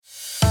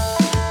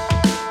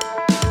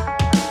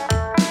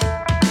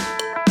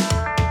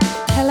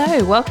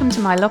Hello, welcome to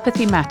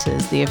Myelopathy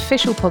Matters, the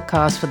official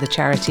podcast for the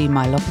charity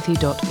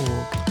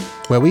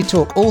myelopathy.org. Where we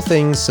talk all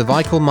things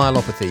cervical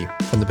myelopathy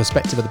from the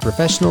perspective of the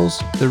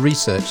professionals, the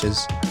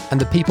researchers, and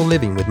the people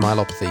living with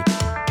myelopathy.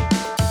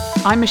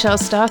 I'm Michelle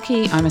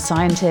Starkey, I'm a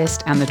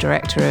scientist and the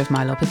director of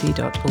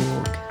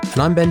myelopathy.org.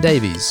 And I'm Ben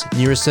Davies,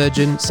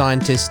 neurosurgeon,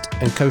 scientist,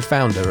 and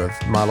co-founder of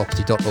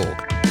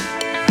myelopathy.org.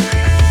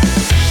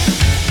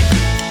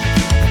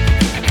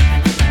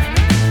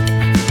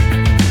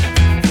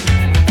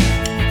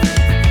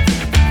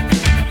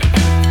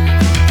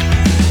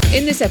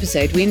 In this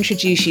episode, we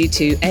introduce you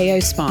to AO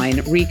Spine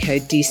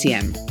ReCode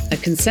DCM, a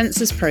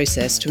consensus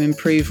process to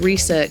improve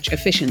research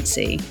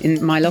efficiency in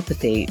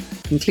myelopathy,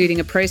 including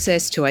a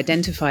process to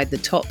identify the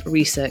top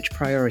research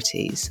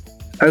priorities.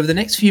 Over the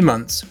next few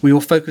months, we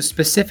will focus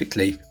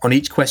specifically on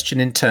each question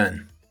in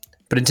turn.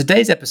 But in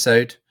today's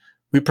episode,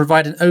 we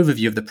provide an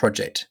overview of the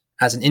project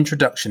as an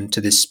introduction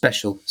to this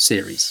special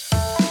series.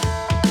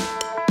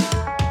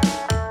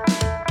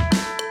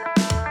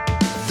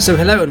 So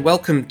hello and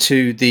welcome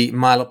to the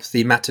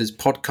Myelopathy Matters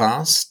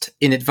podcast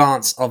in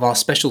advance of our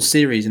special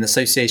series in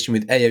association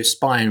with AO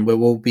Spine, where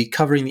we'll be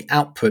covering the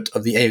output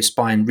of the AO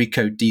Spine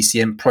ReCode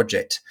DCM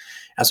project,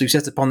 as we've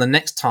set upon the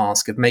next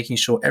task of making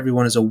sure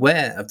everyone is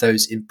aware of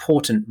those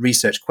important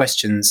research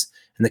questions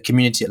and the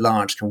community at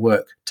large can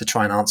work to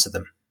try and answer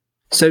them.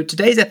 So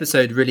today's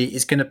episode really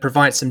is going to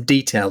provide some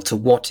detail to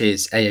what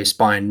is AO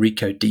Spine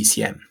ReCode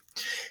DCM.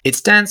 It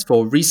stands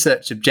for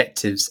Research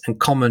Objectives and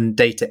Common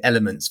Data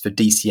Elements for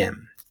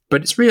DCM.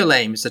 But its real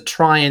aim is to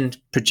try and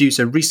produce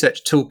a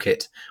research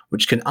toolkit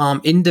which can arm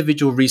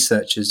individual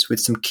researchers with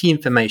some key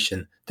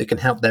information that can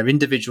help their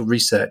individual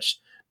research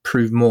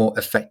prove more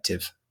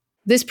effective.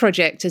 This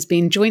project has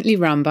been jointly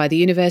run by the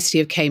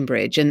University of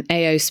Cambridge and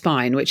AO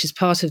Spine, which is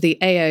part of the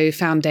AO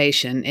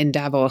Foundation in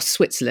Davos,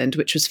 Switzerland,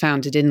 which was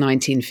founded in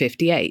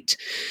 1958.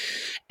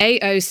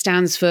 AO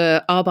stands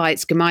for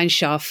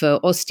Arbeitsgemeinschaft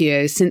für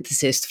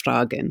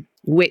Osteosynthesisfragen,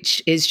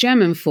 which is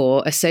German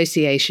for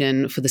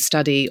Association for the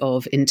Study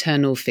of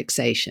Internal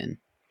Fixation.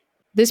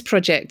 This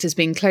project has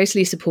been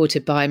closely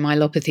supported by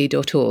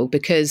myelopathy.org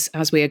because,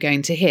 as we are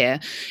going to hear,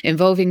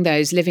 involving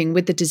those living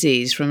with the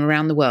disease from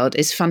around the world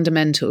is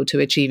fundamental to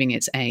achieving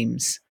its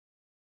aims.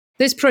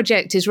 This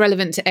project is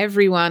relevant to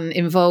everyone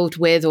involved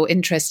with or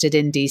interested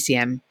in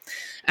DCM.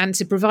 And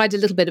to provide a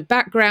little bit of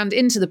background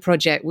into the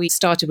project, we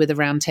started with a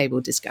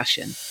roundtable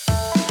discussion.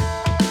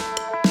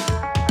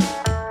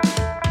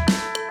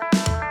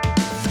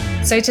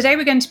 So today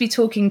we're going to be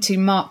talking to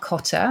Mark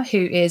Cotter, who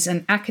is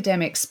an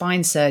academic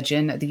spine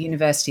surgeon at the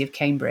University of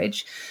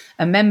Cambridge,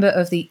 a member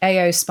of the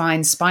AO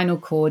Spine Spinal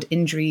Cord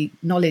Injury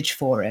Knowledge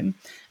Forum,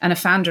 and a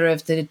founder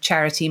of the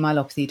charity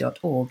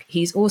myelopathy.org.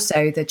 He's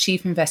also the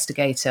chief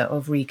investigator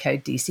of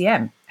ReCode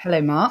DCM.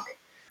 Hello, Mark.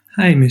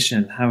 Hi,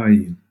 Michelle. How are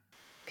you?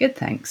 Good,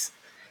 thanks.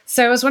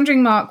 So I was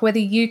wondering, Mark, whether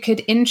you could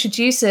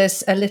introduce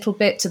us a little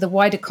bit to the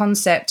wider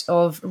concept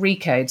of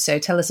ReCode. So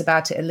tell us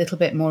about it a little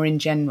bit more in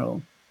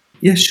general.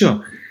 Yeah,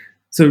 sure.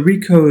 So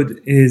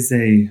ReCode is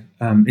a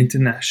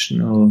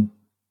international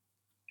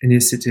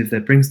initiative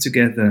that brings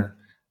together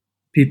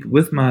people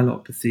with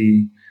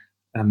myelopathy,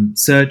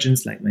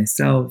 surgeons like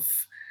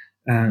myself,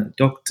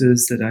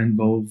 doctors that are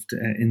involved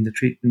in the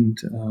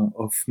treatment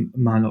of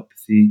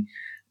myelopathy,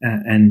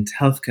 and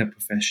healthcare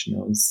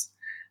professionals.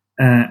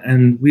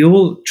 And we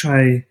all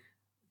try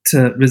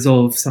to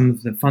resolve some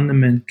of the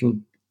fundamental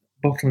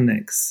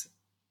bottlenecks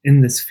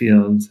in this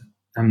field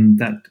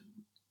that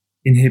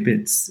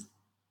inhibits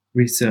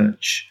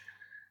research.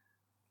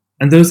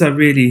 And those are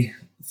really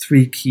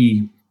three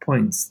key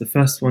points. The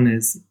first one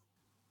is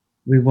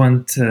we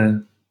want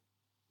to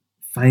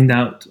find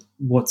out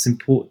what's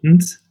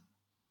important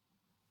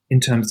in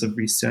terms of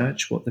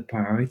research, what the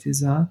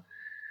priorities are,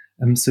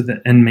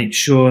 and make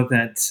sure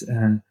that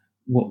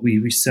what we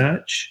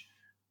research,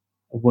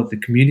 what the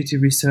community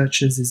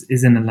researches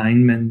is in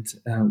alignment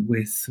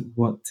with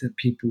what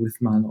people with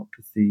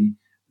myelopathy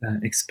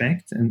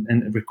expect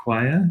and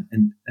require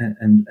and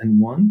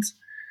want.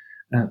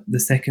 The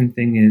second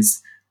thing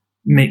is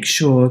make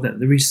sure that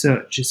the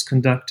research is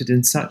conducted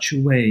in such a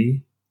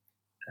way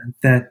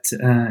that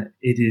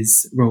it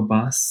is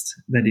robust,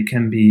 that it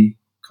can be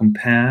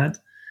compared,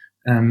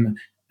 and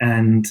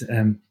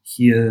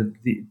here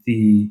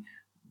the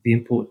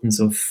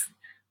importance of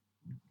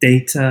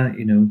data,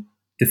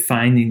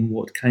 defining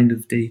what kind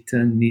of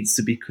data needs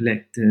to be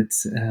collected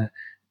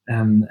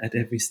at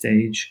every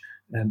stage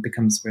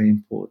becomes very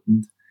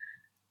important.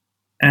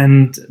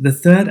 And the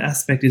third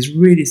aspect is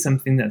really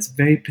something that's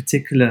very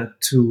particular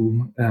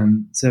to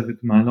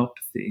cervical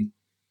myelopathy.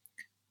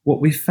 What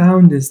we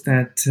found is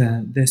that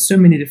there's so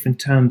many different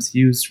terms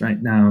used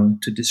right now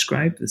to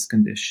describe this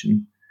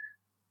condition.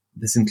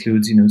 This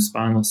includes,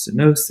 spinal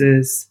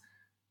stenosis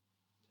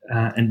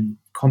and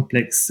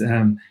complex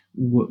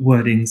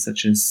wording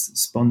such as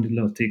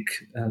spondylotic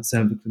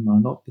cervical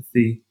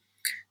myelopathy,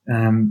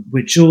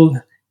 which all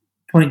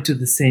point to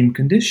the same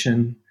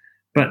condition,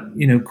 but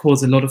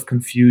cause a lot of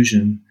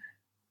confusion.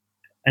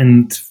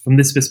 And from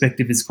this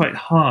perspective, it's quite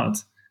hard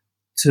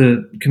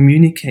to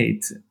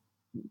communicate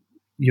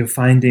your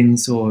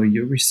findings or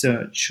your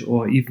research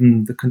or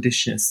even the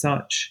condition as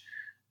such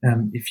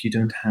if you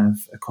don't have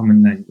a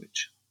common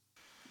language.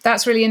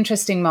 That's really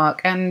interesting,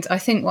 Mark. And I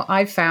think what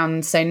I've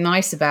found so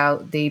nice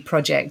about the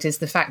project is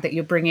the fact that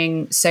you're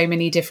bringing so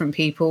many different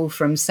people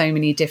from so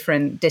many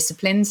different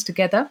disciplines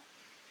together.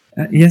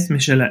 Yes,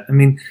 Michelle. I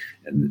mean,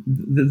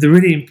 the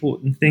really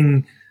important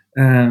thing,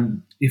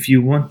 if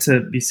you want to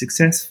be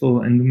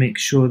successful and make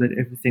sure that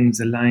everything's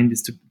aligned,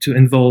 is to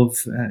involve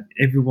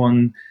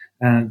everyone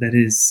that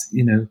is,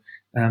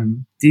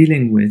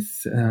 dealing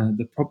with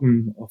the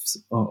problem of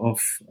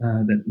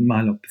that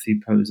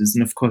myelopathy poses.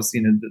 And of course,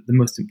 the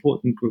most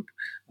important group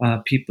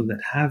are people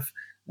that have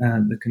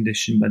the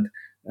condition, but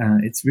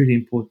it's really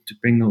important to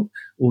bring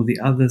all the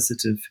other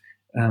sort of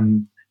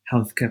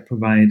healthcare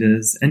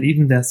providers and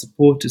even their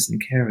supporters and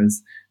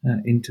carers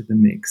into the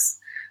mix.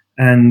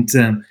 And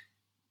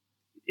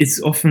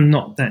it's often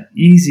not that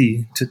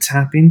easy to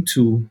tap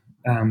into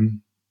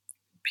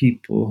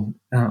people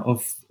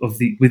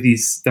with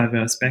these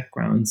diverse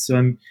backgrounds.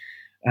 So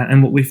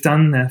and what we've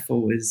done,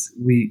 therefore, is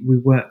we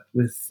work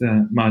with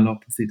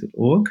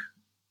myelopathy.org,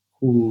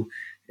 who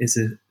is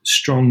a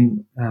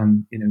strong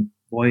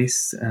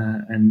voice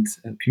and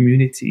a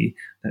community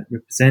that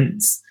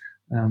represents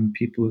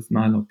people with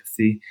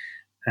myelopathy.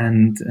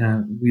 And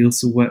we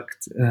also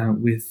worked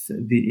with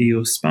the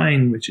AO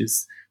Spine, which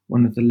is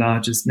one of the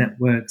largest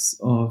networks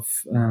of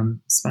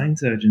spine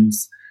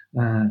surgeons,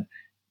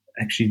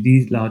 actually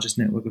the largest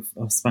network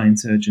of spine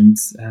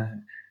surgeons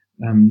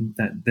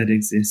that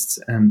exists.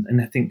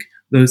 And I think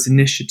those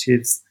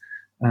initiatives,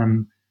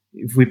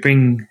 if we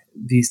bring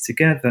these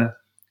together,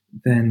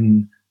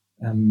 then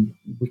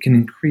we can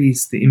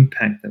increase the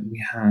impact that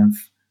we have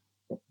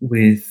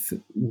with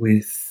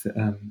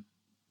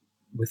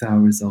our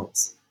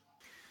results.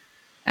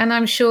 And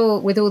I'm sure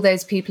with all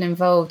those people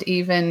involved,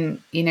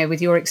 even,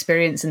 with your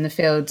experience in the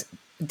field,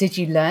 did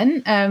you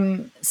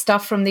learn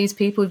stuff from these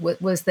people?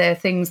 Was there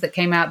things that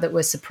came out that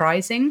were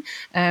surprising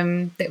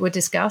that were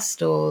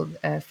discussed, or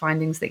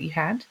findings that you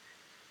had?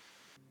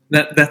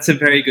 That's a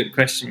very good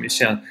question,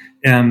 Michelle.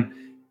 And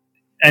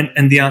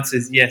the answer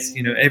is yes.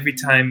 Every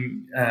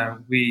time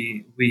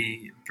we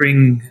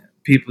bring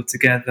people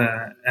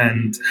together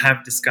and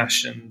have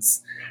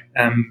discussions,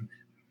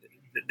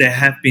 there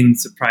have been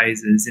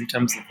surprises in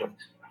terms of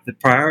the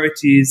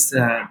priorities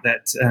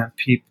that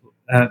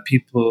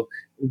people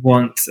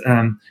want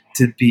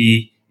to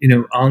be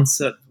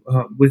answered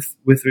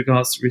with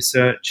regards to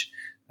research,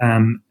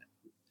 and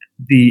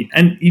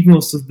even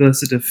also the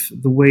sort of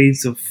the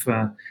ways of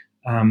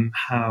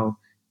how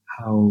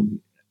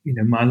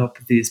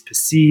myelopathy is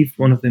perceived.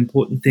 One of the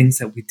important things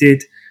that we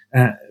did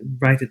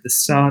right at the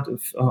start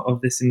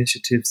of this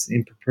initiatives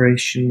in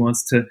preparation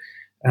was to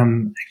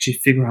actually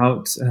figure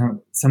out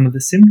some of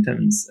the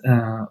symptoms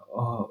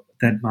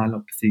that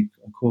myelopathy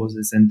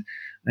causes, and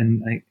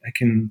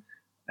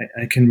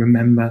I can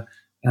remember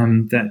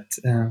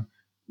that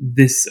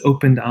this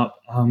opened up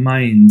our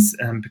minds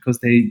because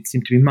they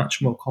seem to be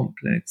much more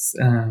complex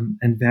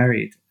and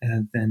varied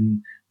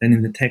than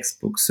in the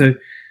textbook. So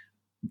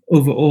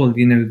overall,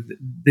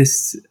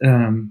 this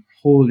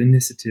whole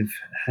initiative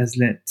has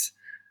led.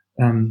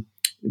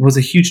 It was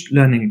a huge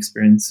learning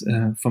experience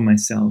for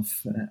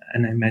myself,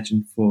 and I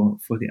imagine for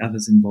the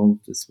others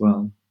involved as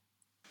well.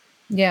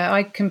 Yeah,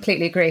 I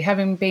completely agree.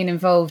 Having been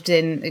involved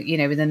in,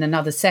 within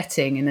another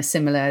setting in a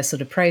similar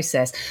sort of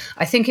process,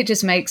 I think it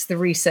just makes the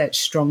research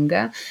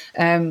stronger,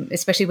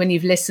 especially when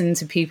you've listened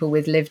to people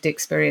with lived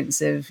experience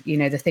of,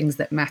 the things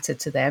that matter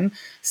to them.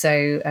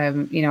 So,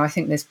 I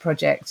think this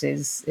project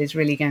is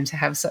really going to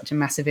have such a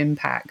massive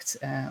impact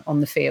on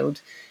the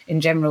field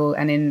in general,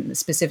 and in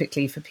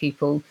specifically for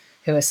people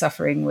who are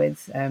suffering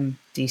with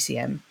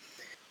DCM.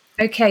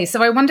 Okay,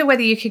 so I wonder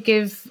whether you could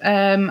give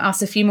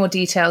us a few more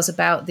details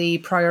about the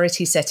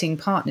priority setting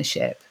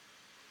partnership.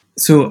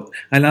 So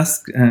I'll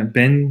ask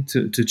Ben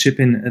to chip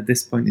in at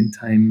this point in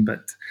time,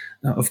 but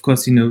of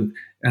course,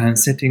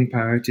 setting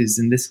priorities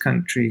in this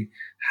country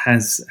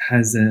has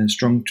a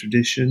strong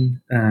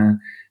tradition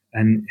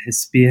and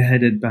is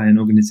spearheaded by an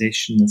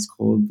organization that's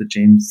called the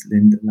James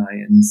Lind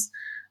Alliance.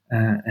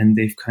 And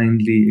they've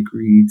kindly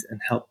agreed and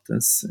helped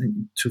us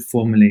to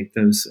formulate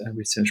those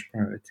research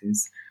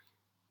priorities.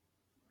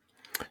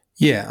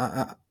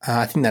 Yeah,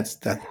 I think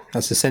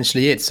that's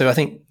essentially it. So I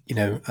think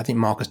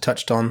Mark has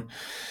touched on,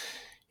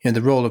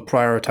 the role of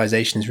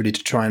prioritization is really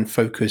to try and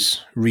focus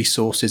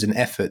resources and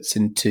efforts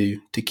into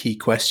key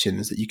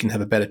questions that you can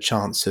have a better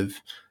chance of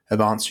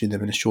answering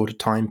them in a shorter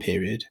time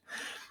period.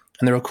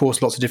 And there are, of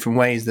course, lots of different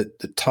ways that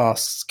the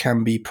tasks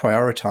can be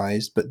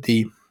prioritized, but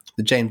the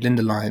James Lind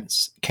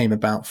Alliance came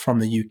about from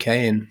the UK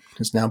and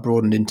has now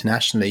broadened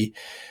internationally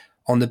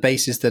on the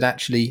basis that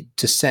actually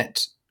to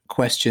set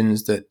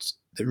questions that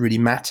really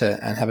matter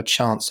and have a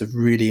chance of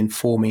really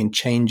informing and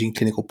changing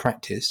clinical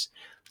practice,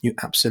 you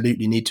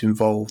absolutely need to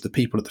involve the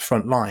people at the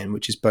front line,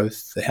 which is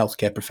both the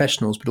healthcare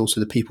professionals, but also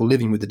the people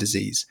living with the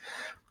disease.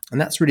 And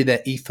that's really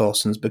their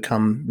ethos and has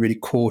become really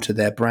core to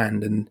their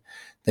brand. And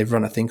they've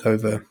run, I think,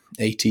 over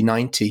 80,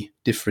 90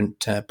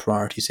 different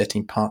priority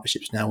setting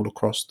partnerships now all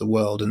across the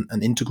world,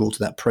 and integral to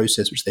that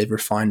process, which they've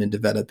refined and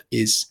developed,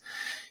 is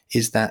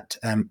that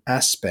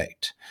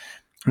aspect.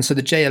 And so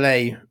the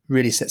JLA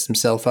really sets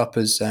themselves up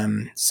as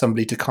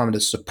somebody to kind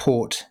of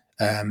support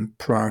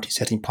priority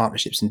setting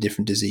partnerships in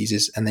different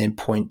diseases, and they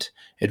appoint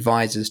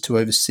advisors to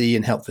oversee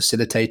and help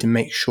facilitate and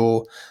make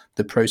sure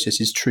the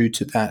process is true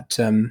to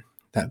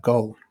that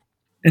goal.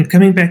 And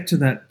coming back to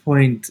that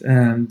point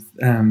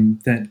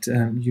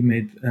that you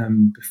made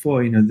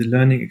before, the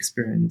learning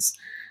experience,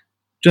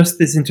 just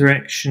this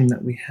interaction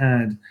that we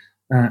had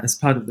as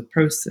part of the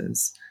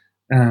process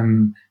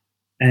and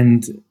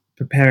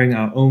preparing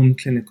our own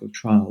clinical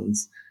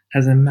trials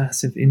has a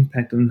massive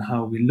impact on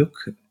how we look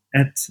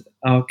at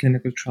our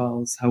clinical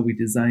trials, how we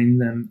design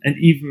them, and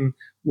even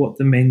what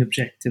the main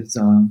objectives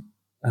are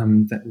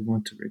that we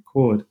want to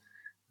record.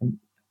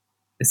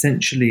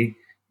 Essentially,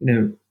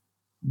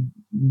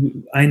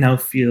 I now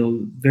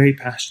feel very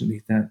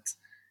passionately that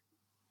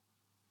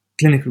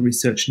clinical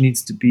research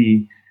needs to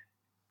be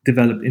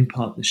developed in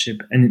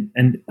partnership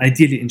and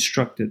ideally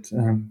instructed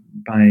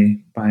by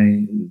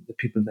the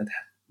people that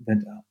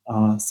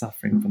are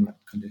suffering from that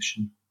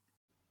condition.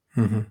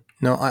 Mm-hmm.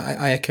 No,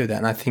 I echo that,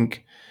 and I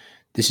think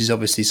this is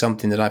obviously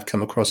something that I've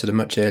come across at a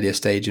much earlier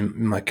stage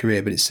in my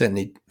career, but it's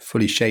certainly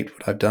fully shaped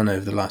what I've done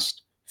over the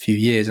last few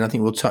years. And I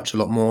think we'll touch a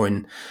lot more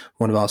in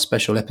one of our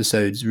special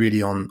episodes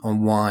really on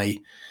why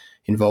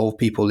involve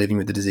people living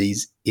with the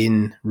disease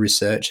in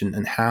research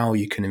and how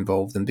you can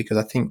involve them, because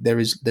I think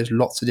there's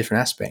lots of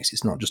different aspects.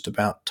 It's not just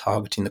about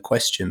targeting the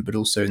question, but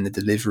also in the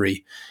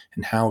delivery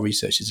and how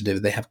research is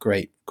delivered. They have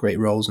great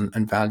roles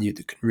and value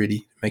that can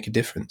really make a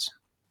difference.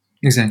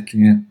 Exactly,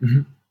 yeah.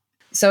 Mm-hmm.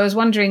 So I was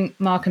wondering,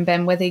 Mark and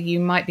Ben, whether you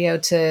might be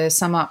able to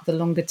sum up the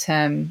longer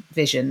term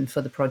vision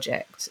for the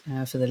project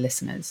for the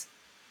listeners.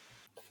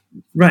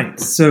 Right.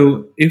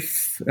 So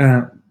if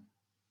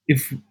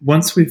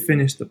once we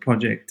finish the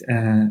project,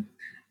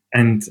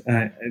 and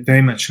I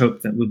very much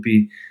hope that we'll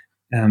be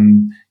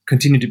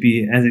continue to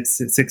be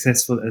as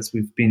successful as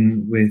we've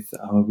been with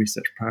our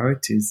research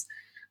priorities,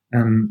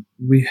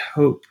 we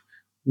hope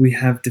we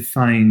have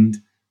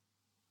defined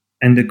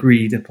and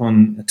agreed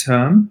upon a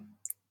term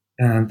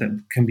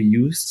that can be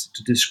used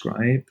to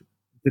describe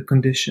the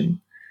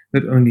condition,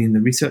 not only in the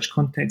research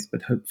context,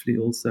 but hopefully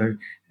also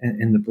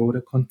in the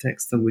broader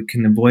context, so we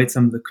can avoid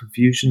some of the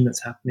confusion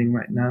that's happening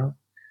right now.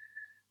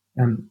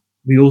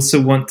 We also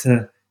want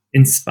to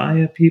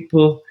inspire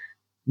people,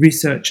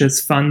 researchers,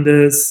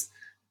 funders,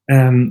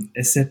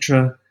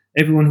 etc.,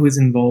 everyone who is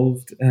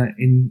involved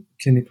in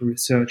clinical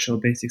research or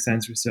basic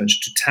science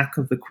research to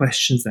tackle the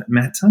questions that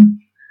matter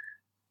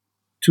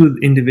to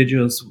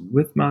individuals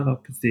with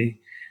myelopathy.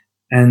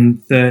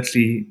 And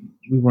thirdly,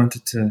 we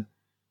wanted to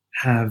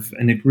have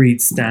an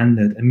agreed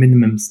standard, a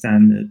minimum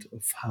standard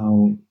of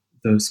how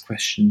those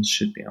questions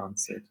should be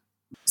answered.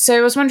 So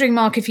I was wondering,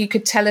 Mark, if you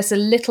could tell us a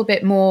little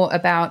bit more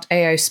about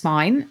AO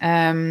Spine,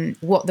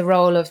 what the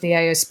role of the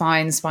AO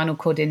Spine Spinal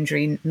Cord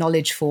Injury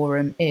Knowledge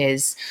Forum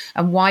is,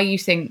 and why you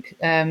think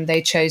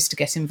they chose to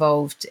get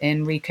involved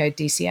in ReCode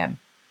DCM.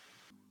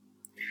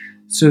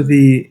 So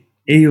the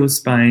AO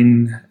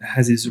Spine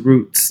has its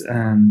roots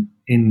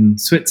in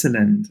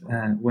Switzerland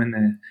when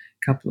a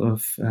couple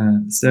of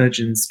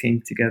surgeons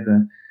came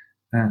together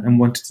and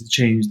wanted to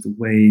change the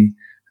way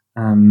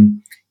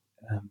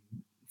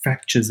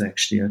fractures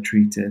actually are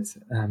treated,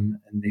 and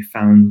they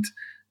found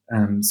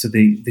so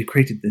they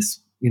created this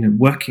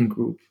working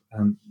group,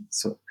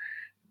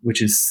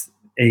 which is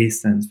A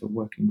stands for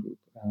working group,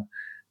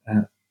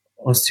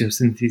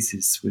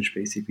 osteosynthesis, which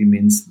basically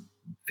means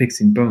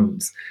fixing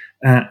bones,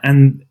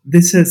 and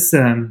this has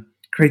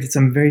created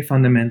some very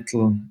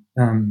fundamental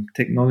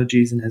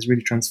technologies and has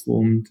really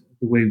transformed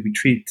the way we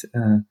treat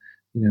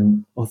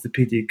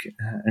orthopedic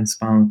and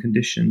spinal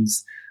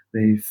conditions.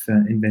 They've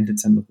invented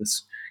some of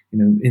this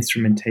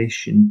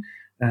instrumentation,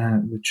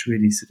 which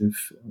really sort of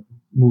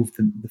moved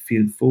the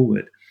field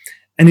forward.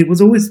 And it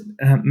was always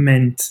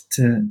meant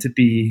to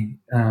be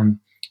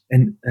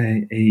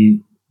a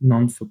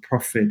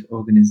non-for-profit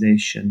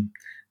organization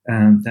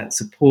that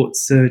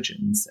supports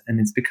surgeons, and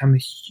it's become a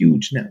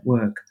huge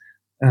network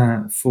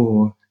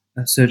for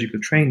surgical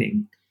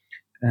training.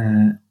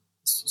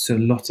 So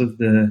lots of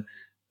the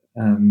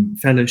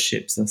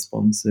fellowships are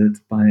sponsored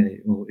by,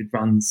 or it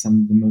runs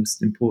some of the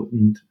most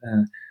important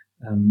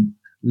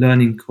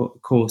learning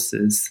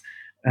courses,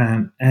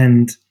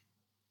 and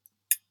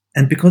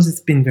because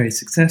it's been very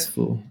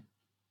successful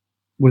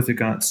with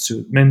regards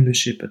to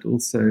membership, but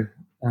also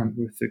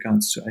with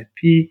regards to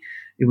IP,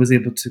 it was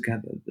able to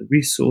gather the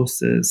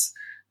resources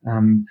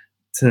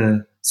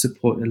to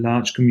support a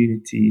large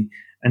community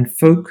and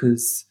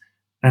focus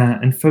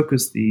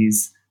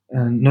these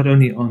not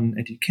only on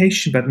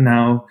education, but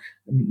now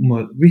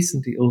more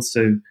recently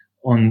also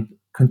on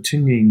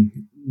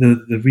continuing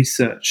the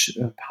research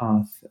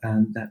path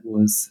that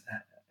was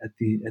at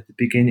the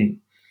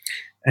beginning.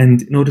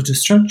 And in order to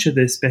structure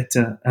this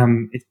better,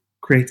 it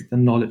created the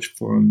knowledge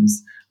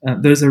forums.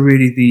 Those are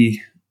really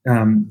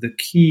the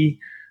key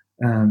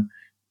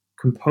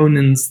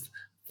components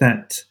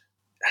that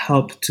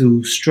help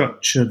to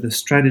structure the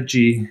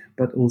strategy,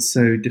 but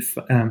also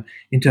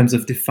in terms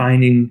of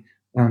defining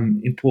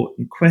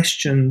important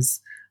questions,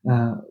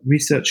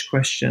 research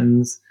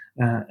questions,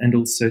 and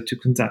also to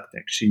conduct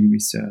actually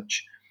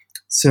research.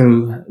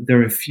 So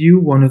there are a few.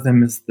 One of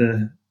them is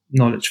the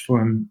Knowledge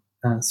Forum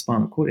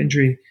Spinal Cord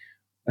Injury,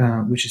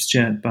 which is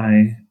chaired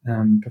by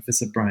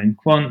Professor Brian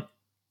Kwon,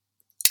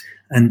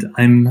 and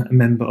I'm a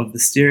member of the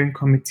steering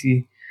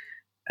committee.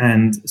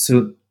 And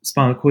so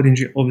spinal cord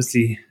injury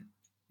obviously,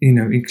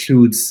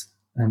 includes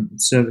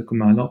cervical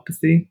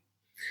myelopathy.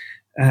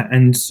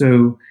 And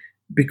so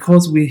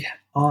because we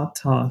are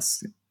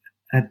tasked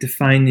at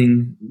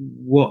defining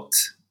what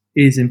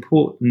is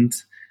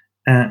important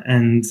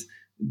and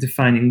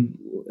defining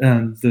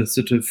the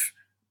sort of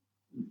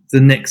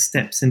the next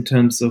steps in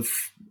terms of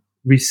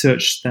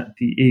research that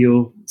the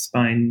AO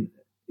Spine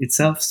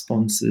itself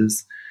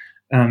sponsors,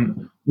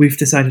 we've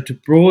decided to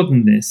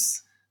broaden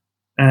this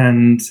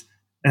and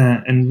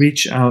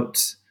reach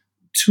out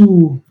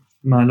to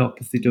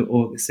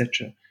myelopathy.org,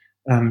 etc.,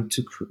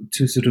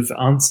 to sort of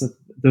answer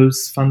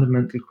those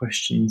fundamental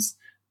questions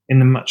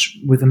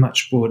with a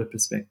much broader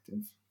perspective.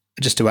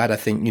 Just to add, I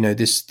think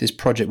this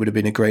project would have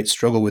been a great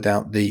struggle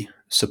without the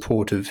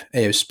support of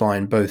AO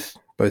Spine, both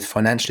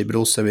financially but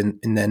also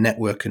in their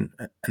network and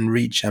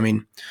reach. I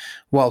mean,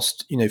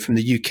 whilst from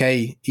the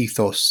UK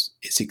ethos,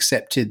 it's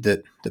accepted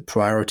that the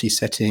priority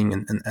setting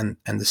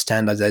and the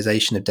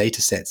standardization of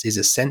data sets is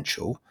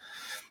essential.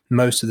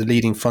 Most of the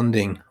leading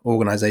funding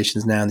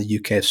organizations now in the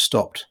UK have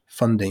stopped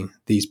funding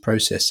these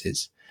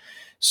processes.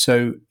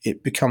 So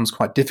it becomes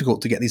quite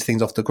difficult to get these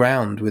things off the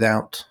ground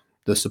without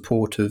the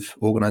support of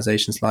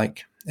organizations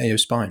like AO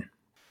Spine.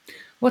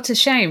 What a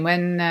shame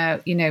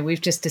when,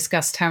 we've just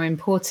discussed how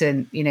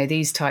important,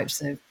 these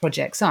types of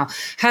projects are.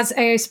 Has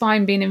AO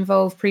Spine been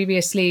involved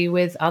previously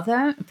with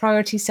other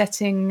priority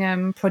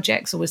setting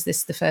projects, or was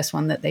this the first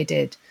one that they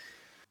did?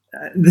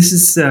 This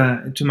is,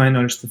 to my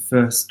knowledge, the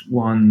first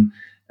one.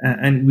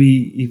 And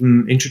we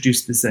even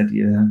introduced this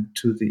idea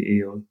to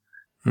the AO.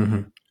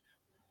 Mm-hmm.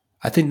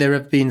 I think there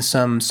have been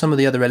some of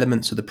the other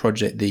elements of the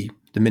project, the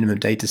minimum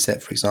data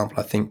set, for example.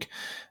 I think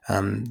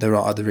there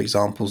are other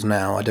examples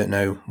now. I don't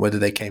know whether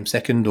they came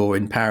second or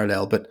in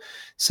parallel, but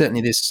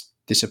certainly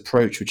this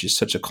approach, which is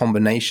such a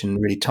combination,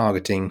 really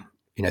targeting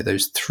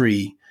those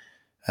three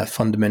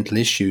fundamental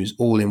issues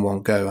all in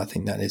one go. I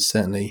think that is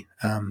certainly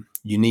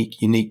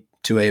unique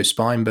to AO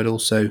Spine, but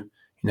also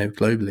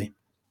globally.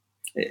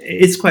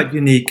 It's quite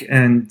unique,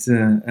 and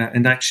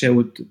actually, I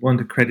would want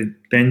to credit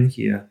Ben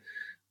here,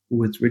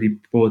 who has really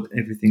brought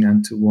everything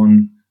under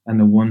one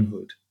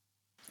hood.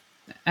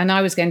 And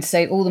I was going to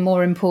say, all the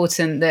more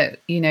important that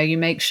you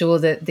make sure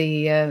that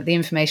the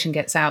information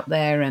gets out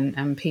there,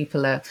 and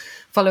people are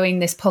following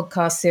this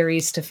podcast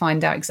series to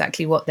find out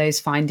exactly what those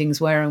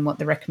findings were and what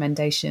the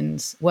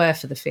recommendations were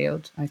for the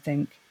field, I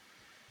think.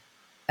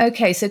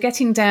 Okay, so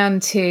getting down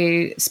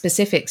to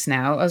specifics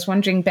now, I was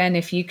wondering, Ben,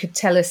 if you could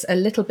tell us a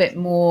little bit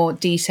more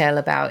detail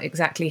about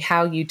exactly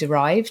how you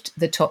derived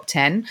the top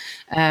 10,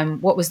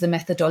 what was the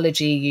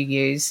methodology you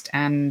used,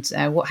 and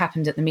what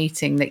happened at the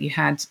meeting that you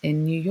had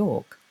in New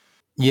York?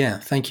 Yeah,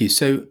 thank you.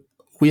 So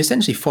we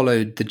essentially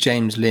followed the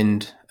James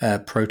Lind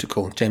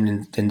protocol,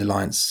 James Lind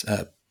Alliance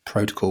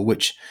protocol,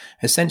 which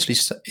essentially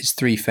is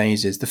 3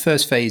 phases. The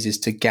first phase is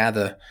to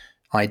gather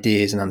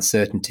ideas and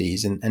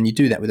uncertainties, and you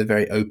do that with a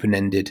very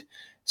open-ended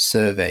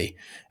survey,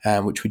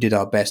 which we did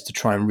our best to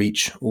try and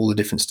reach all the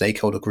different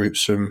stakeholder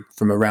groups from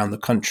around the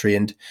country.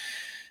 And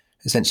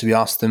essentially we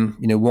asked them,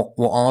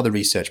 what are the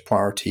research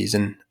priorities,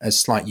 and as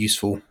slight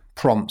useful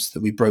prompts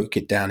that we broke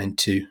it down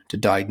into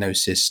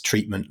diagnosis,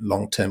 treatment,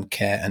 long-term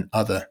care, and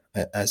other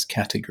as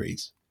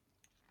categories.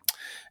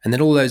 And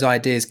then all those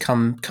ideas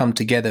come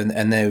together,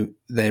 and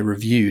they're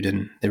reviewed,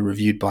 and they're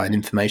reviewed by an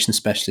information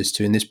specialist,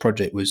 who in this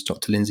project was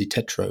Dr. Lindsay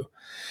Tetro.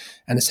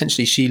 And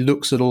essentially she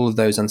looks at all of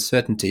those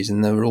uncertainties,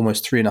 and there were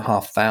almost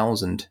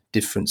 3,500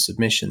 different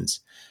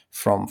submissions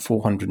from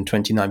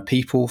 429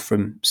 people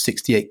from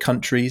 68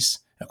 countries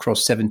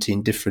across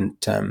 17 different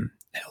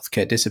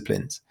healthcare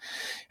disciplines.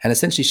 And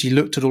essentially she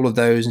looked at all of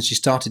those, and she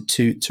started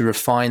to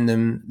refine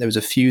them. There was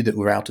a few that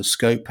were out of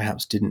scope,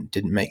 perhaps didn't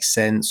make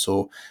sense,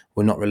 or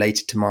were not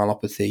related to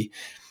myelopathy.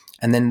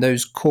 And then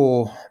those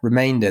core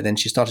remainder, then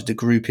she started to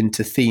group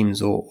into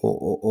themes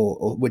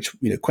or which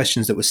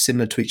questions that were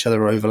similar to each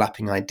other or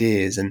overlapping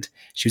ideas. And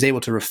she was able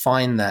to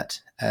refine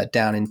that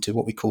down into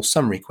what we call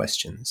summary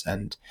questions.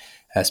 And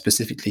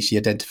specifically, she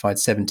identified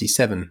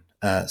 77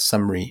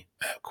 summary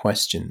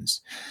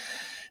questions.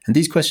 And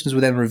these questions were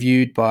then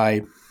reviewed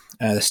by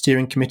the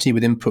steering committee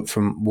with input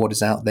from what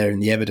is out there in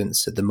the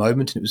evidence at the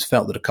moment. And it was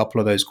felt that a couple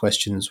of those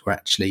questions were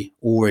actually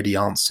already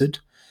answered.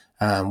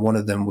 One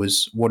of them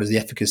was, what is the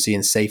efficacy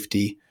and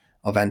safety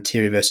of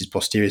anterior versus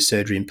posterior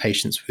surgery in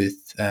patients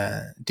with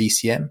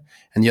DCM?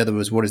 And the other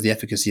was, what is the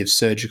efficacy of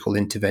surgical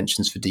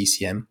interventions for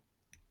DCM?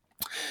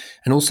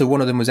 And also one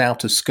of them was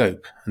out of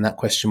scope. And that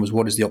question was,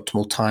 what is the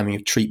optimal timing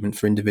of treatment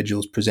for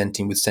individuals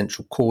presenting with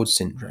central cord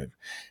syndrome?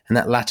 And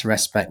that latter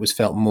aspect was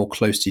felt more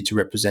closely to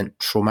represent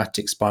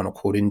traumatic spinal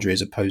cord injury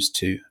as opposed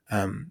to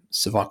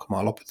cervical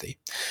myelopathy.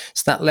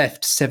 So that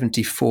left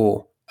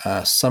 74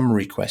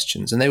 summary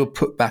questions, and they were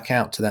put back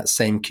out to that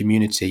same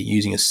community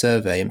using a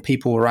survey, and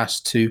people were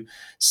asked to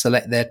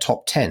select their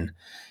top 10.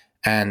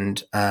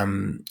 And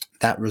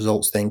that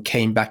results then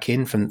came back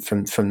in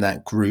from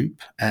that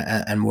group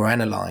and were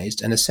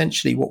analysed. And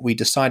essentially what we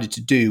decided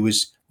to do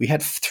was we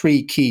had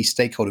 3 key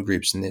stakeholder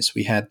groups in this.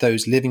 We had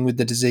those living with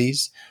the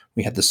disease,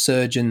 we had the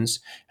surgeons,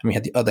 and we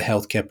had the other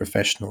healthcare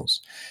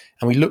professionals.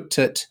 And we looked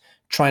at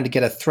trying to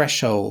get a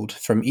threshold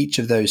from each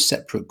of those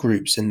separate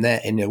groups and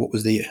what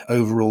was the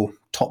overall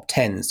top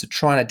 10s to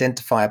try and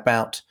identify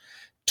about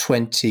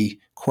 20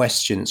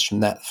 questions from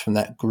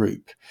that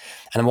group.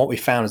 And what we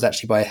found is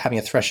actually by having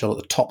a threshold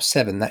at the top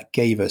 7, that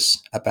gave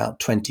us about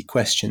 20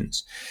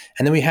 questions.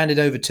 And then we handed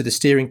over to the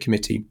steering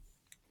committee,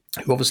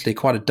 who obviously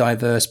quite a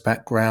diverse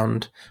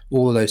background,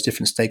 all of those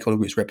different stakeholder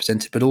groups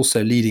represented, but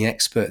also leading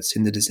experts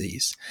in the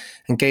disease,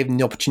 and gave them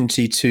the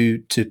opportunity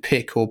to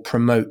pick or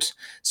promote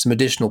some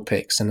additional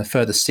picks. And a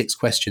further 6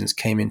 questions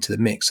came into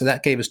the mix. So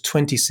that gave us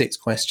 26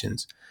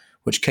 questions,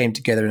 which came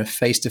together in a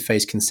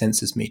face-to-face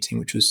consensus meeting,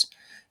 which was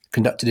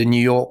conducted in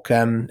New York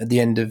at the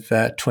end of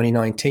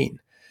 2019.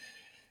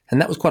 And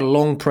that was quite a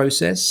long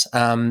process.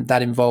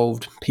 That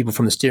involved people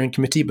from the steering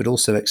committee, but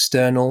also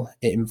external.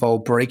 It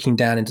involved breaking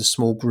down into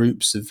small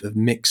groups of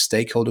mixed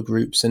stakeholder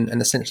groups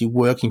and essentially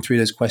working through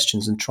those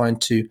questions and trying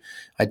to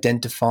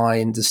identify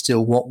and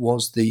distill what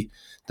was the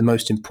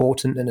most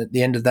important. And at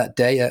the end of that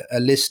day, a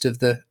list of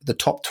the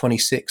top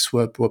 26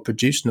 were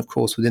produced. And of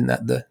course, within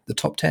that, the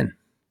top 10.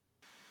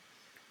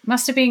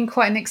 Must have been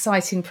quite an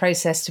exciting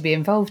process to be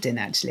involved in,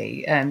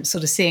 actually,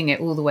 sort of seeing it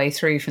all the way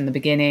through from the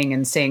beginning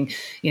and seeing,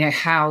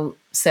 how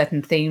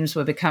certain themes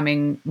were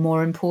becoming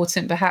more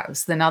important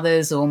perhaps than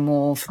others or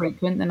more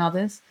frequent than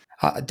others.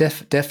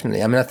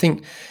 Definitely. I mean, I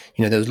think,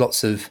 there was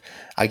lots of,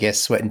 I guess,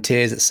 sweat and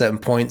tears at certain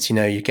points.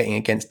 You're getting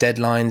against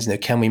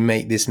deadlines. Can we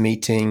make this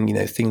meeting?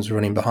 Things were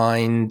running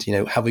behind.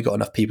 Have we got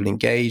enough people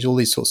engaged? All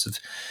these sorts of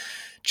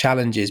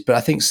challenges. But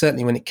I think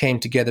certainly when it came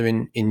together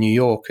in New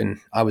York, and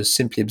I was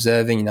simply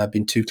observing, I've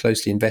been too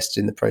closely invested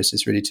in the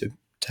process really to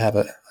have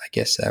a, I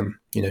guess,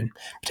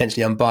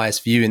 potentially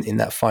unbiased view in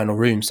that final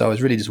room. So I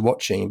was really just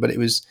watching, but it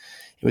was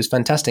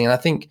fantastic. And I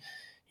think,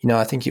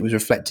 it was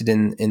reflected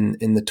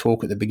in the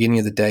talk at the beginning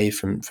of the day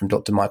from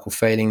Dr. Michael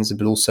Failings,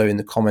 but also in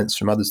the comments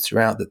from others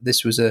throughout, that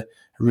this was a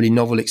really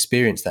novel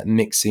experience, that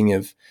mixing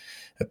of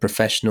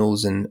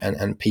professionals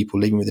and people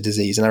living with the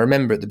disease. And I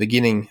remember at the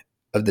beginning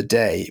of the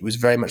day, it was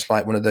very much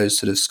like one of those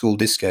sort of school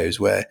discos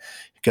where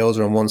girls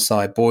are on one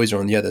side, boys are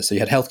on the other. So you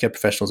had healthcare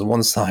professionals on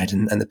one side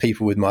and the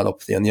people with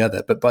myelopathy on the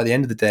other. But by the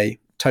end of the day,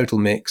 total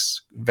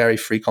mix, very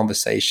free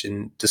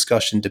conversation,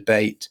 discussion,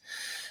 debate.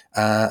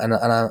 And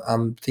I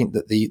think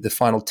that the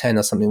final 10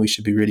 are something we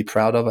should be really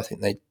proud of. I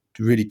think they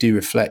really do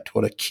reflect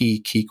what are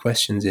key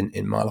questions in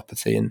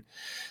myelopathy and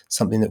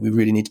something that we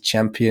really need to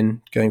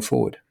champion going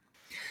forward.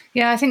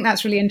 Yeah, I think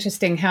that's really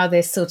interesting how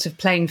this sort of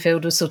playing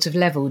field was sort of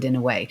leveled in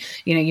a way.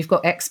 You've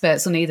got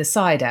experts on either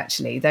side,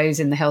 actually, those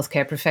in the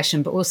healthcare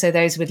profession, but also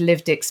those with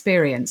lived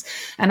experience.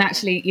 And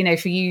actually,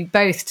 for you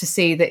both to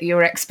see that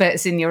you're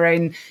experts in your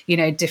own,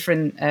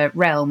 different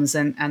realms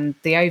and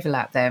the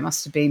overlap there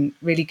must have been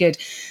really good.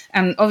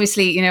 And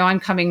obviously,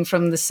 I'm coming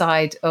from the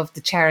side of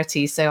the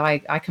charity, so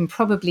I can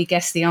probably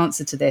guess the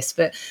answer to this,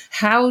 but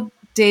how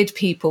did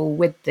people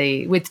with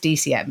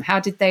DCM, how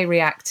did they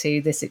react to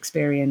this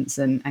experience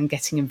and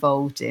getting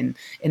involved in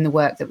the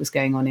work that was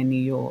going on in New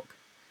York?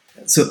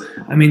 So,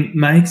 I mean,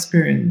 my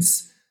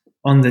experience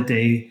on the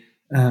day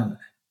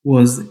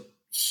was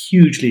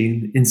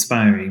hugely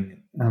inspiring.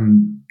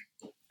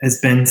 As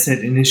Ben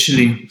said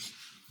initially,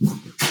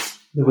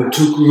 there were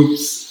 2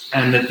 groups,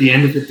 and at the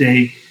end of the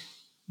day,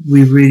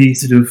 we really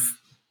sort of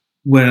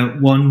were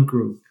one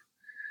group.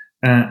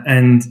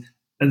 And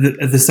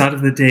at the start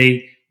of the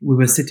day, we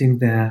were sitting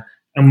there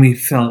and we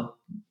felt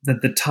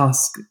that the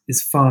task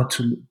is far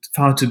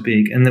too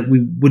big and that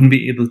we wouldn't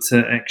be able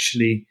to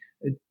actually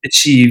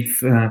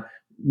achieve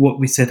what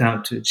we set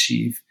out to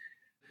achieve.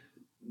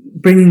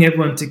 Bringing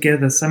everyone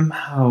together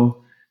somehow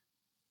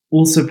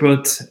also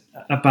brought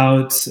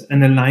about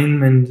an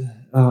alignment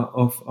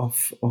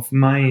of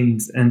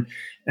minds.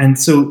 And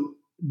so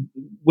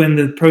when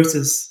the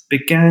process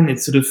began, it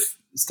sort of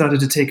started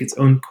to take its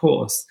own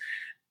course.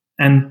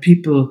 And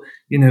people,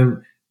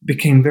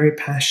 became very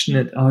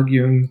passionate,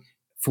 arguing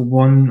for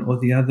one or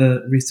the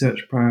other research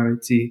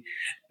priority,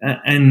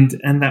 and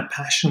that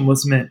passion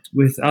was met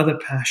with other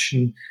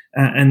passion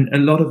and a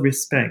lot of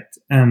respect.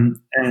 And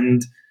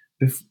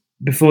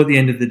before the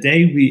end of the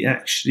day, we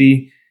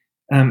actually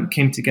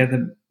came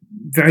together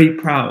very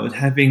proud,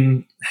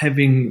 having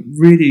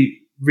really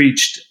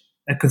reached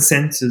a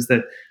consensus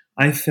that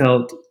I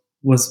felt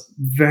was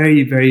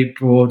very, very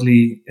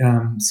broadly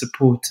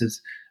supported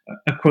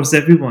across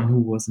everyone who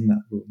was in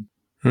that room.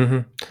 Mm-hmm.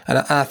 And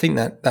I think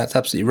that's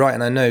absolutely right.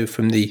 And I know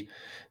from the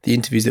the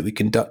interviews that we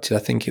conducted, I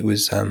think it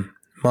was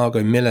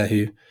Margot Miller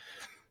who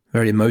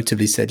very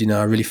emotively said,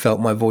 I really felt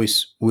my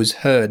voice was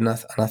heard. And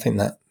I think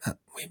that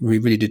we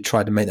really did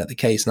try to make that the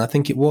case. And I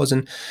think it was.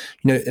 And,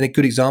 and a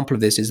good example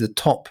of this is the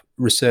top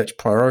research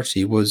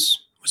priority was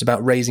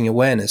about raising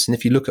awareness. And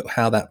if you look at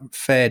how that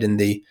fared in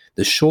the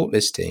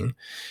shortlisting,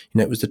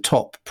 it was the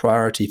top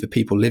priority for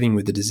people living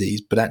with the disease,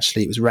 but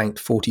actually it was ranked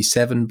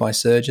 47 by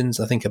surgeons,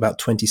 I think about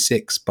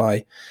 26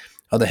 by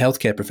other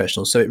healthcare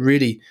professionals. So it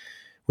really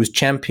was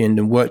championed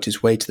and worked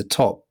its way to the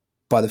top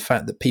by the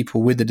fact that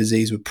people with the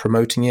disease were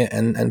promoting it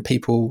and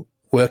people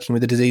working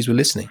with the disease were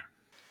listening.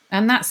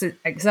 And that's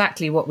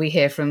exactly what we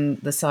hear from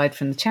the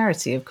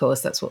charity, of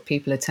course. That's what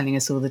people are telling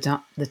us all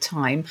the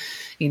time.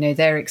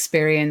 Their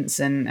experience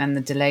and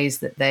the delays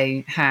that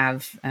they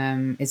have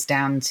is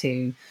down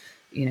to,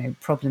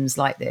 problems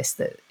like this,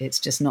 that it's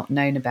just not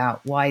known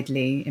about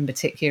widely, in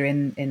particular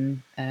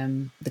in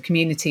the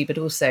community, but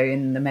also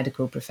in the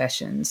medical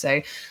profession.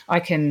 So I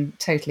can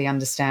totally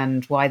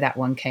understand why that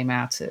one came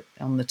out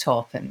on the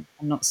top, and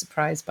I'm not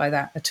surprised by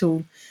that at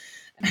all.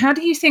 How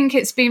do you think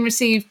it's been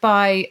received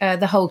by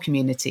the whole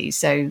community?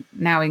 So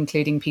now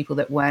including people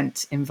that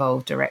weren't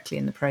involved directly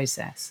in the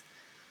process.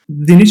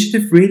 The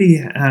initiative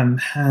really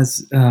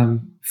has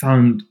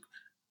found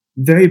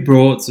very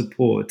broad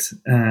support,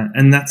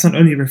 and that's not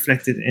only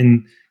reflected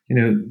in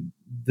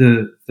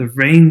the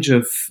range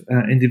of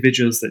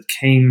individuals that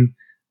came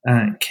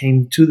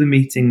to the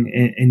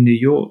meeting in New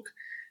York,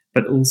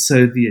 but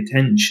also the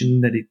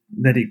attention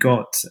that it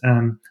got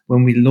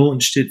when we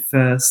launched it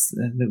first.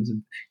 There was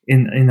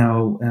in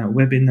our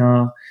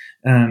webinar,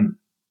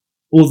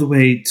 all the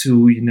way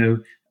to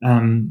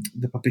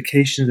the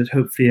publications that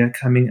hopefully are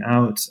coming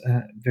out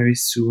very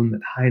soon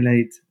that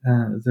highlight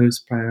those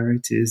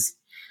priorities,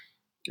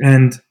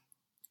 and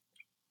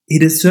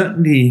it has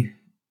certainly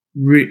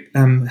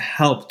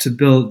helped to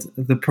build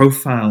the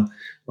profile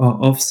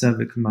of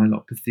cervical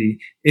myelopathy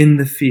in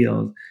the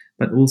field,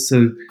 but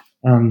also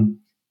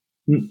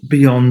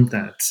beyond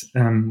that,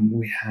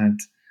 we had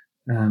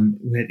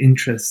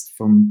interest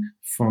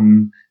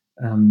from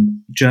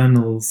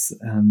journals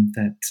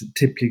that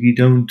typically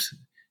don't,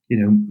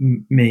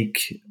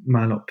 make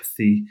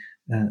myelopathy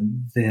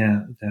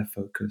their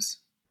focus.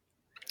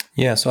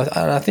 Yeah, so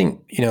I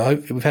think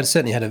we've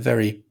certainly had a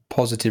very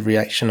positive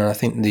reaction, and I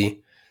think the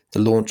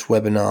launch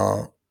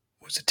webinar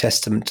was a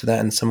testament to that,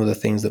 and some of the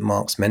things that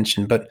Mark's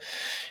mentioned. But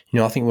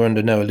I think we're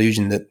under no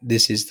illusion that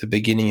this is the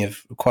beginning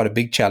of quite a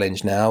big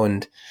challenge now,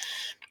 and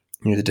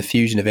the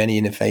diffusion of any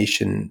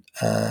innovation,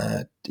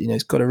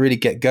 it's got to really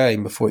get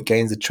going before it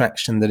gains the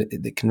traction that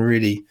it can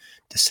really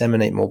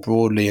disseminate more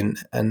broadly.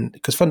 And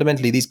because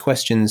fundamentally these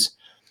questions,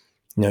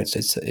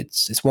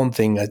 it's one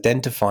thing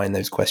identifying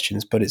those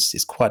questions, but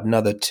it's quite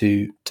another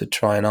to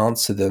try and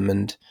answer them,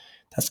 and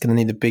that's going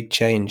to need a big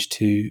change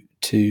to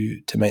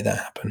make that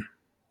happen.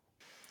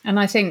 And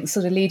I think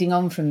sort of leading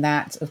on from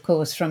that, of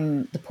course,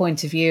 from the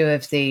point of view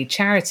of the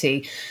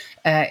charity,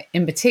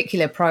 in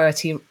particular,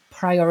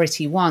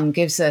 Priority One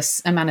gives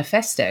us a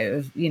manifesto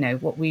of,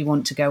 what we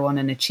want to go on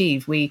and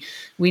achieve. We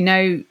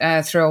know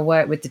through our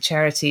work with the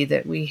charity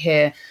that we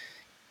hear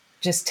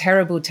just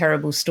terrible,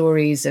 terrible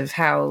stories of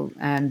how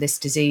this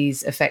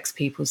disease affects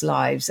people's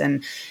lives.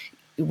 And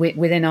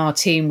within our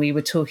team, we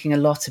were talking a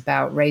lot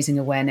about raising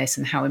awareness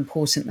and how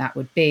important that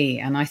would be.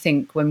 And I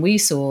think when we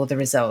saw the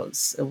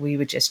results, we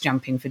were just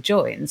jumping for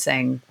joy and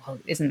saying, well,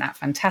 isn't that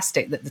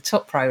fantastic that the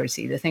top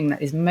priority, the thing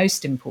that is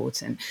most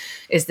important,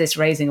 is this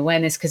raising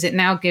awareness? Because it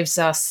now gives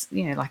us,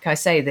 like I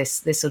say,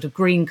 this sort of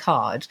green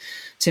card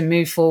to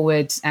move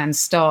forward and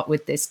start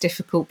with this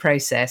difficult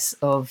process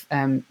of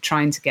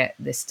trying to get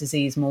this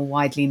disease more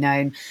widely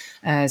known,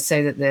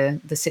 so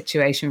that the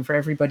situation for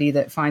everybody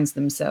that finds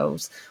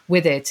themselves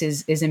with it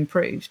is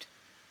improved.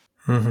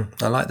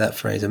 Mm-hmm. I like that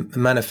phrase, a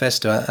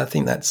manifesto. I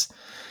think that's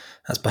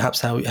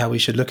perhaps how we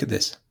should look at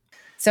this.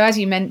 So as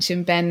you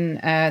mentioned, Ben,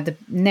 the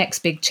next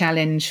big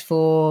challenge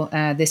for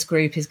this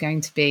group is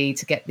going to be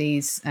to get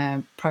these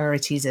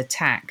priorities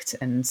attacked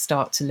and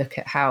start to look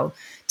at how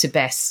to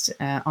best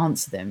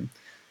answer them.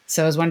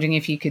 So I was wondering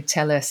if you could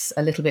tell us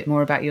a little bit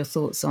more about your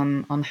thoughts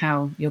on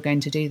how you're going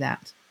to do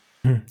that.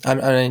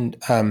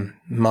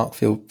 Mark,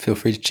 feel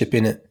free to chip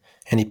in at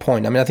any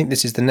point. I think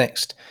this is the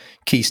next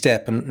key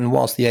step, and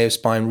whilst the AO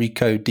Spine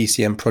ReCode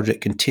DCM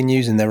project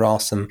continues, and there are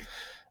some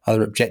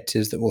other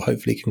objectives that will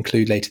hopefully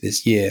conclude later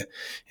this year,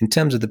 in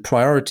terms of the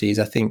priorities,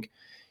 I think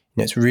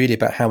it's really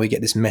about how we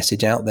get this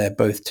message out there,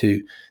 both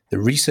to the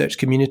research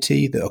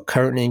community that are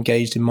currently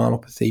engaged in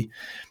myelopathy,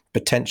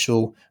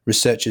 potential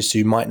researchers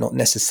who might not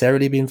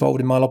necessarily be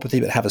involved in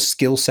myelopathy but have a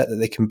skill set that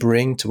they can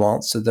bring to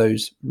answer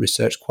those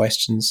research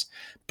questions.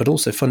 But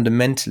also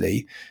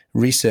fundamentally,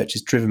 research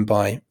is driven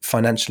by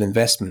financial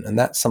investment, and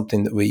that's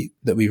something that we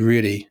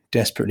really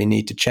desperately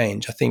need to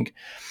change. I think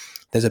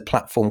there's a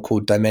platform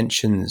called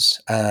Dimensions,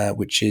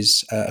 which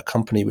is a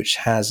company which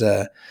has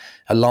a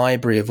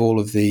library of all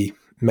of the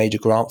major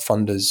grant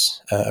funders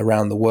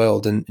around the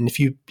world, and if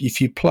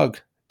you plug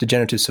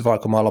degenerative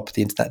cervical myelopathy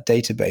into that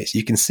database,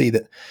 you can see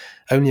that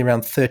only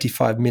around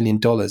 $35 million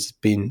has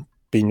been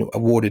been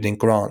awarded in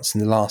grants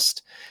in the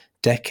last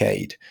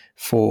decade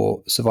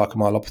for cervical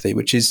myelopathy,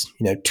 which is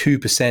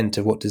 2%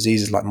 of what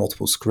diseases like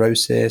multiple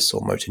sclerosis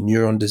or motor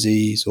neuron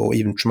disease or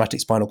even traumatic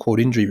spinal cord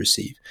injury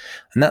receive.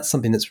 And that's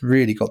something that's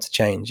really got to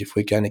change if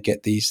we're going to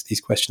get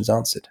these questions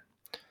answered.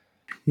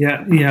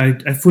 Yeah,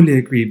 I fully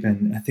agree,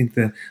 Ben. I think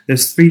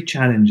there's three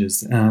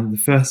challenges.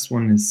 The first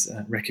one is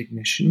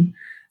recognition,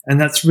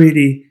 and that's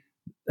really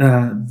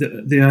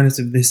the onus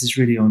of this is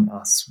really on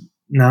us.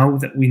 Now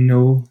that we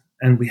know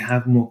and we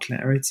have more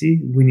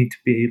clarity, we need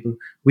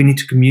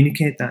to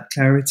communicate that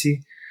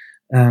clarity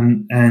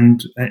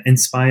and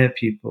inspire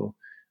people,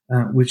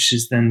 which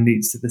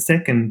leads to the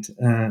second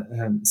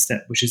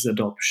step, which is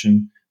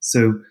adoption.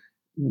 So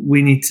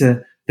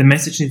the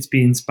message needs to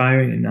be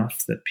inspiring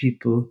enough that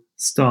people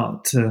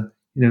start to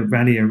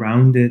rally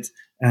around it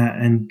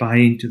and buy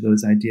into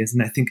those ideas.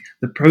 And I think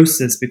the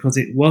process, because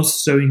it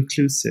was so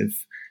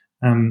inclusive,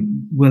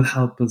 will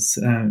help us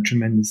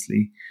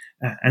tremendously.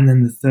 And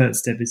then the third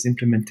step is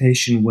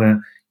implementation,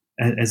 where,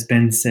 as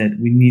Ben said,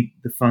 we need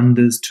the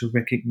funders to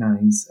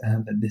recognize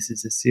that this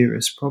is a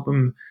serious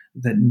problem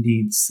that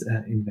needs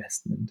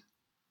investment.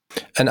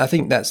 And I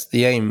think that's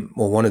the aim,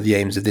 or one of the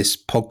aims of this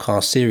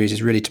podcast series,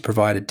 is really to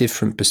provide a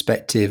different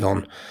perspective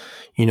on,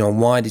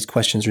 why these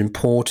questions are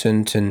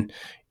important, and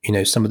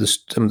some of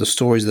the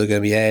stories that are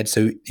going to be aired.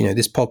 So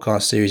this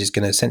podcast series is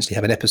going to essentially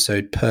have an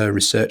episode per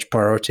research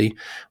priority.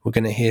 We're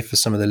going to hear from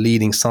some of the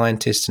leading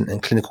scientists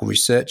and clinical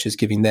researchers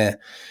giving their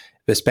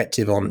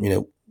perspective on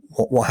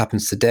what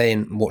happens today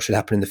and what should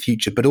happen in the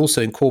future, but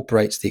also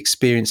incorporates the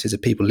experiences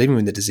of people living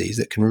with the disease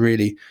that can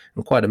really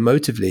and quite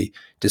emotively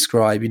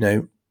describe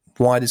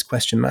why this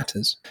question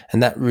matters.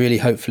 And that really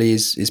hopefully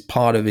is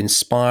part of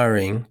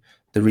inspiring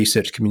the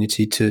research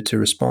community to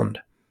respond.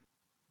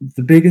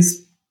 The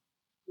biggest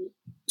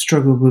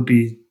struggle will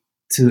be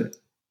to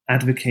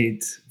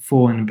advocate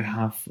for and on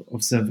behalf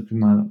of cervical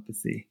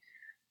myelopathy.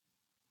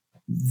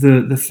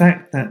 The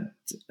fact that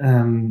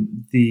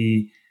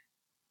the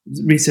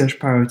research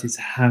priorities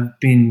have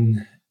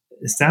been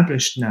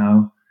established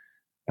now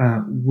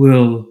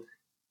will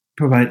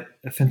provide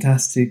a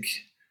fantastic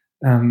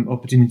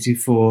opportunity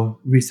for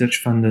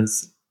research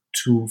funders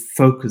to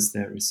focus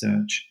their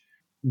research.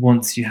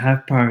 Once you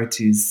have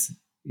priorities,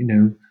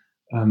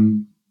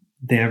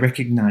 they are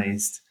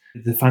recognized.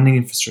 The funding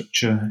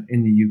infrastructure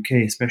in the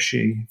UK,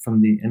 especially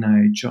from the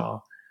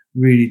NIHR,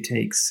 really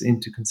takes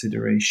into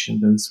consideration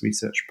those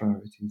research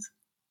priorities.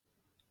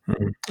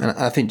 And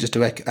I think, just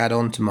to add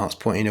on to Mark's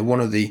point, one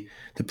of the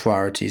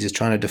priorities is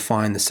trying to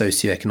define the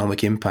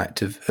socioeconomic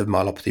impact of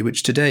myelopathy,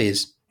 which today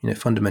is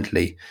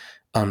fundamentally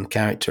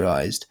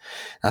uncharacterized.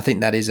 I think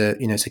that is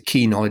it's a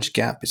key knowledge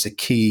gap. It's a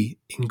key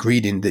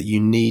ingredient that you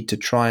need to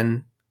try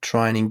and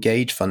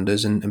engage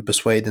funders and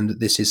persuade them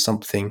that this is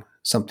something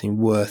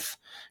worth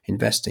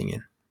investing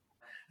in.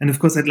 And of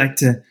course, I'd like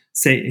to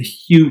say a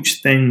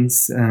huge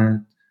thanks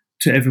to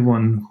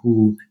everyone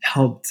who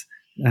helped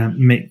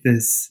make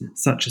this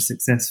such a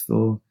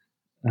successful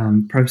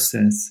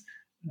process.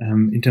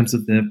 In terms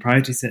of the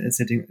priority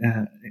setting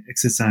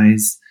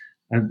exercise,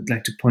 I'd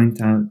like to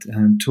point out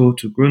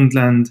Torto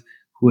Grundland,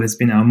 who has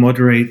been our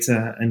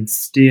moderator and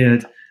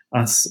steered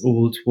us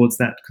all towards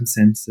that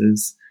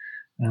consensus.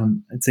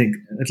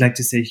 I'd like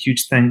to say a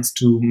huge thanks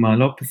to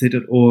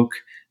myelopathy.org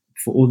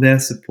for all their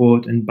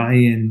support and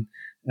buy-in,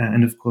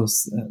 and of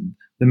course,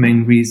 the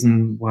main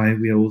reason why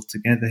we are all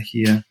together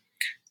here.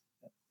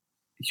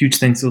 Huge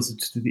thanks also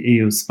to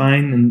the AO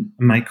Spine and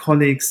my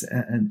colleagues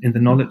in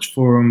the Knowledge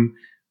Forum,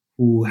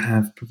 who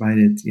have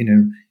provided,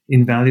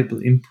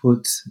 invaluable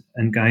input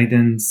and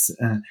guidance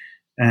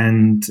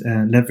and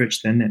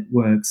leveraged their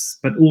networks.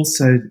 But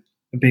also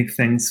a big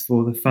thanks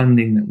for the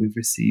funding that we've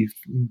received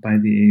by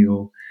the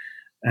AO.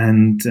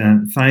 And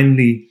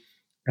finally,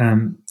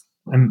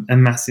 a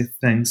massive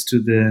thanks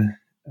to the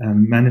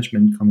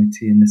management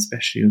committee, and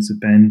especially also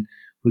Ben,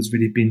 who's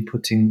really been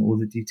putting all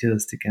the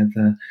details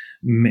together,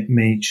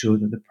 made sure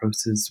that the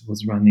process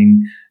was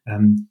running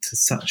to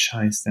such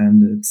high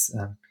standards.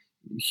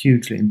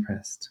 Hugely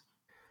impressed.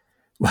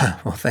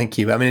 Well, thank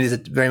you. I mean, it is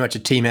very much a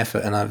team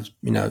effort, and I'm,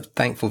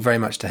 thankful very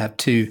much to have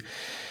two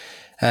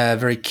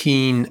very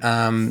keen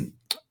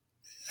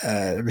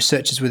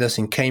researchers with us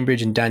in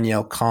Cambridge, and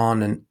Danielle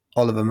Kahn and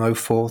Oliver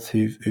Moforth,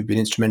 who've been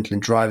instrumental in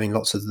driving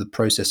lots of the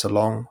process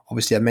along.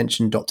 Obviously, I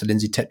mentioned Dr.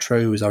 Lindsay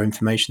Tetro, who is our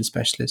information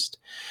specialist.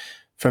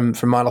 From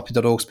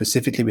myelopathy.org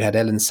specifically, we had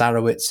Ellen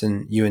Sarowitz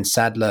and Ewan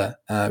Sadler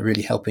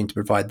really helping to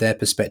provide their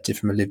perspective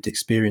from a lived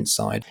experience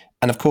side.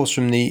 And of course,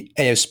 from the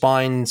AO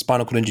Spine,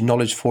 Spinal Cord Injury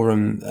Knowledge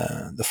Forum,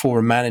 the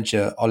forum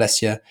manager,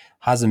 Olesya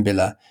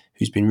Hazenbiller,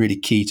 who's been really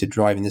key to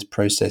driving this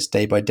process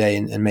day by day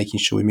and making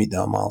sure we meet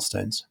our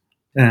milestones.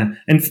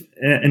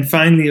 And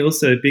finally,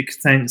 also a big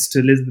thanks to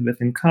Elizabeth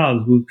and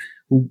Carl, who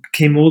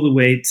came all the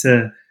way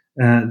to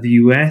the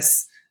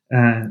US,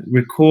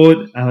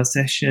 record our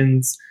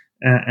sessions,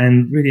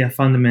 and really are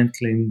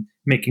fundamental in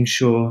making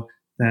sure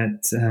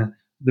that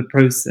the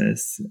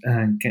process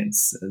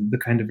gets the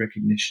kind of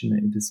recognition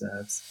that it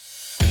deserves.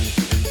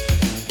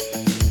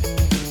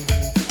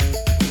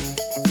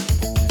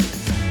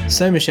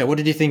 So, Michelle, what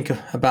did you think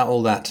about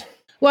all that?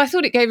 Well, I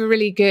thought it gave a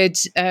really good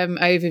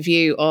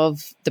overview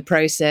of the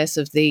process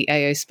of the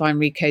AO Spine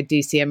Recode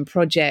DCM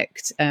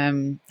project,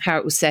 how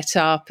it was set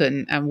up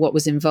and what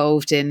was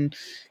involved in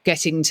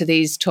getting to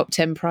these top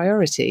 10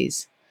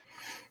 priorities.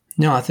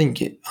 No, I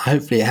think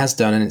hopefully it has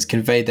done, and it's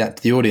conveyed that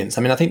to the audience.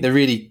 I mean, I think the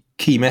really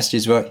key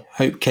messages I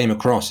hope came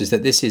across is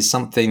that this is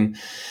something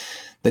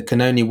that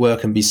can only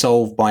work and be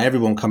solved by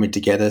everyone coming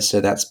together.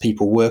 So that's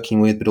people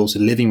working with, but also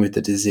living with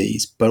the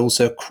disease, but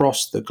also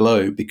across the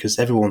globe, because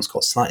everyone's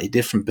got slightly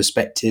different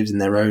perspectives in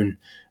their own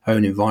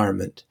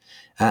environment.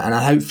 And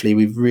hopefully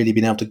we've really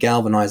been able to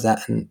galvanize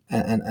that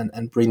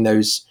and bring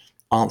those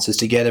answers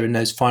together in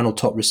those final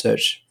top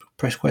research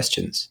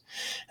questions.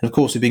 And of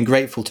course, we've been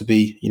grateful to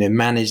be,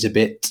 managed a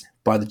bit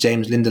by the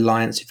James Lind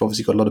Alliance, who've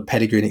obviously got a lot of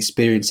pedigree and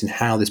experience in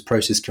how this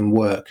process can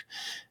work.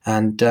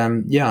 And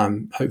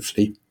I'm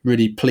hopefully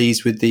really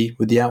pleased with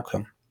the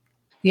outcome.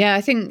 Yeah,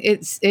 I think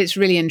it's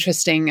really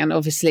interesting and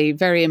obviously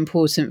very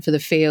important for the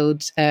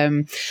field.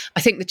 I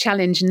think the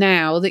challenge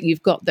now that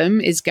you've got them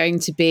is going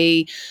to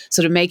be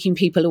sort of making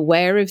people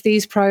aware of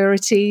these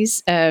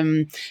priorities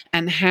and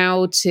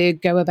how to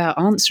go about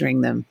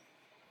answering them.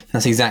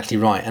 That's exactly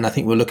right. And I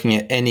think we're looking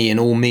at any and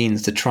all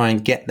means to try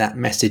and get that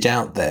message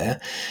out there.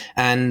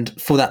 And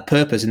for that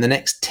purpose, in the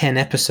next 10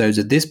 episodes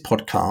of this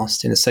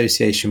podcast, in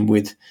association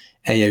with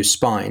AO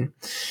Spine,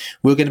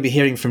 we're going to be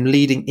hearing from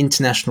leading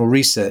international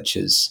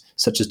researchers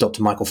such as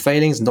Dr. Michael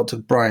Failings and Dr.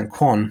 Brian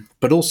Kwon,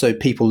 but also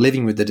people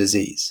living with the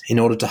disease, in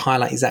order to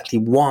highlight exactly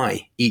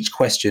why each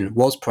question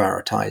was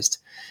prioritized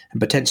and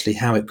potentially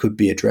how it could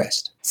be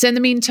addressed. So in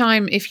the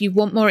meantime, if you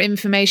want more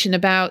information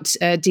about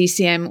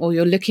DCM or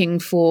you're looking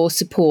for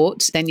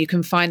support, then you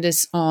can find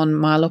us on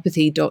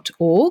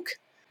myelopathy.org.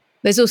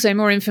 There's also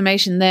more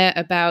information there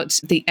about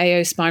the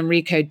AO Spine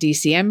Recode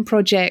DCM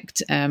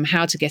project,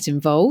 how to get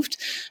involved.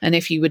 And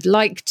if you would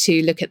like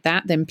to look at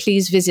that, then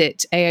please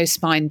visit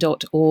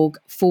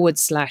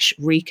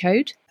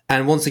aospine.org/recode.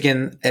 And once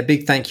again, a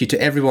big thank you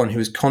to everyone who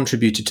has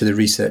contributed to the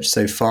research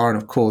so far.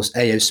 And of course,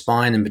 AO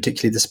Spine, and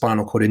particularly the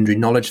Spinal Cord Injury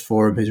Knowledge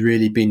Forum, has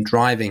really been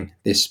driving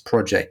this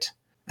project.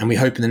 And we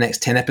hope in the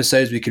next 10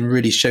 episodes, we can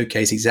really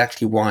showcase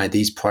exactly why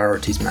these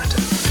priorities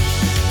matter.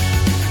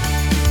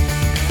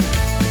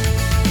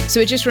 So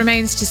it just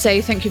remains to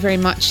say thank you very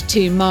much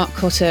to Mark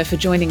Cotter for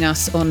joining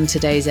us on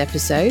today's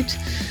episode.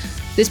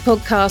 This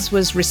podcast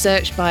was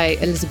researched by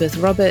Elizabeth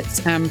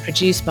Roberts and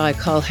produced by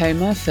Carl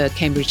Homer for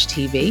Cambridge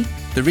TV.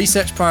 The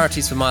research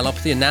priorities for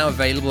myelopathy are now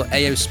available at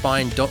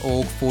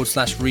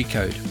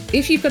aospine.org/recode.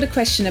 If you've got a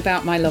question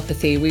about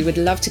myelopathy, we would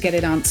love to get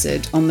it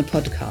answered on the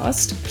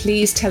podcast.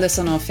 Please tell us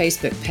on our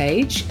Facebook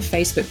page,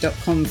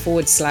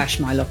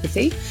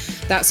 facebook.com/myelopathy.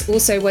 That's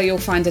also where you'll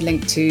find a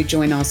link to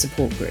join our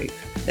support group.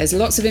 There's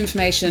lots of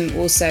information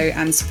also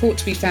and support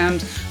to be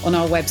found on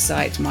our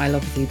website,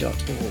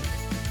 myelopathy.org.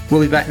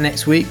 We'll be back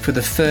next week for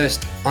the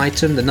first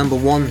item, the number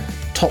one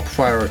top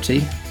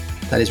priority,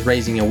 that is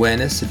raising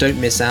awareness. So don't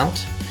miss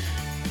out.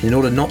 In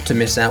order not to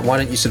miss out, why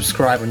don't you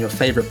subscribe on your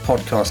favourite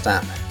podcast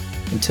app?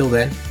 Until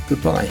then,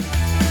 goodbye.